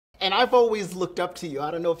And I've always looked up to you.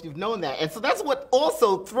 I don't know if you've known that. And so that's what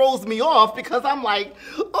also throws me off because I'm like,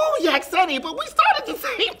 oh, Yaxeni, but we started at the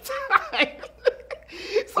same time.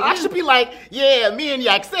 So I should be like, yeah, me and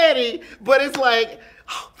Yaxeni, but it's like,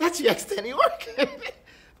 oh, that's Yaxeni Oriquen.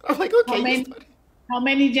 I'm like, okay. How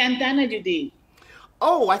many Jantana you did?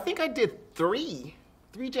 Oh, I think I did three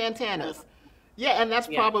Jantanas. Yeah, and that's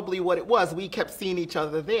probably what it was. We kept seeing each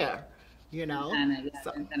other there, you know.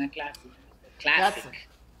 Jantana Classic. Classic.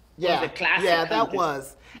 Yeah, yeah, that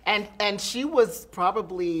was. And she was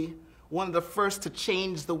probably one of the first to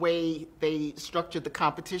change the way they structured the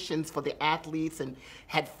competitions for the athletes and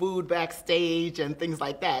had food backstage and things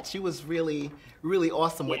like that. She was really, really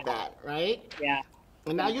awesome with that, right? Yeah.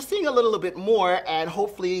 And now you're seeing a little bit more, and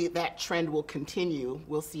hopefully that trend will continue.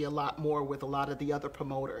 We'll see a lot more with a lot of the other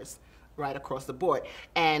promoters right across the board.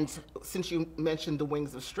 And since you mentioned the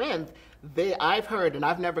Wings of Strength, I've heard, and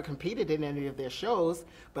I've never competed in any of their shows,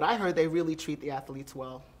 but I heard they really treat the athletes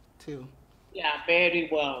well, too. Yeah, very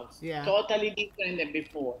well. Yeah. Totally different than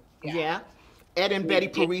before. Yeah. Ed and Betty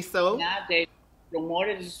Pariso. Yeah, the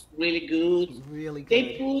promoters really good. Really good.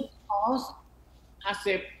 They put us as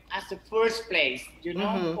a first place, you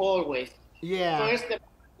know, always. Yeah. First, the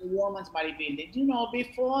women's bodybuilding. You know,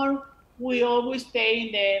 before we always stay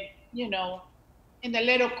in the, you know, in the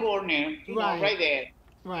little corner, you know, right there.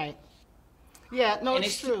 Right. Yeah, no,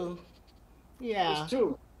 it's true. Yeah. It's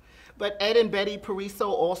true. But Ed and Betty Pariso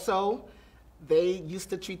also, they used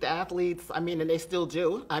to treat the athletes, I mean, and they still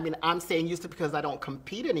do. I mean, I'm saying used to because I don't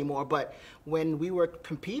compete anymore, but when we were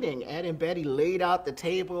competing, Ed and Betty laid out the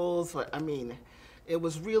tables. I mean, it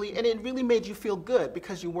was really, and it really made you feel good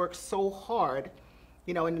because you worked so hard,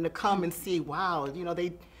 you know, and then to come and see, wow, you know,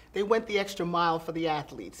 they went the extra mile for the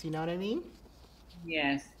athletes, you know what I mean?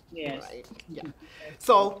 Yes, yes. Right, yeah.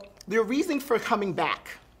 So, the reason for coming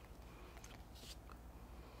back?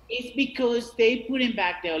 It's because they putting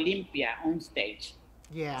back the Olympia on stage.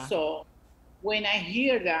 Yeah. So when I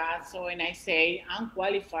hear that, so when I say I'm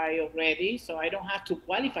qualified already, so I don't have to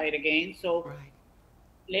qualify it again. So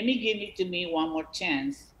let me give it to me one more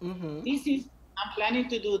chance. I'm planning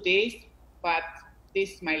to do this, but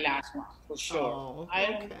this is my last one for sure. Oh,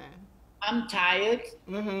 okay. I'm tired,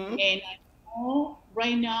 and I know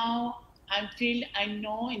right now I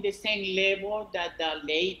know in the same level that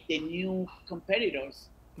the new competitors.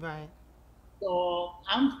 Right. So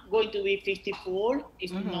I'm going to be 54.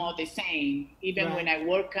 It's not the same. Even when I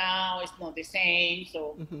work out, it's not the same.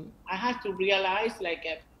 So I have to realize like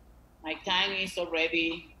my time is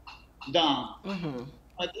already done.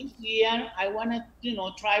 But this year I want to, you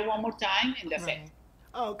know, try one more time, and that's it.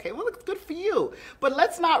 Okay, well, it's good for you. But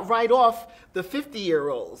let's not write off the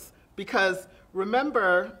 50-year-olds because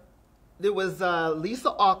remember there was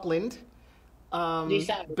Lisa Auckland,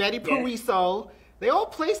 Betty Pariso. They all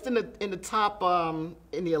placed in the top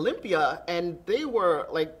in the Olympia, and they were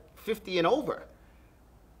like 50 and over.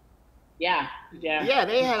 Yeah. Yeah,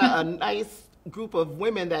 they had a nice group of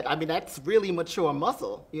women that, I mean, that's really mature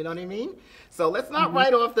muscle. You know what I mean? So let's not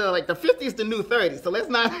write off the 50 is the new 30. So let's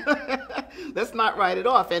not write it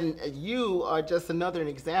off. And you are just another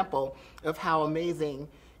example of how amazing,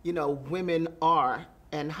 you know, women are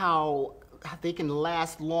and how they can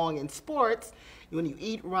last long in sports. When you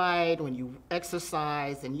eat right, when you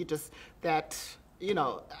exercise, and you just, that, you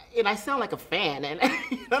know, and I sound like a fan, and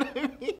you know what I mean?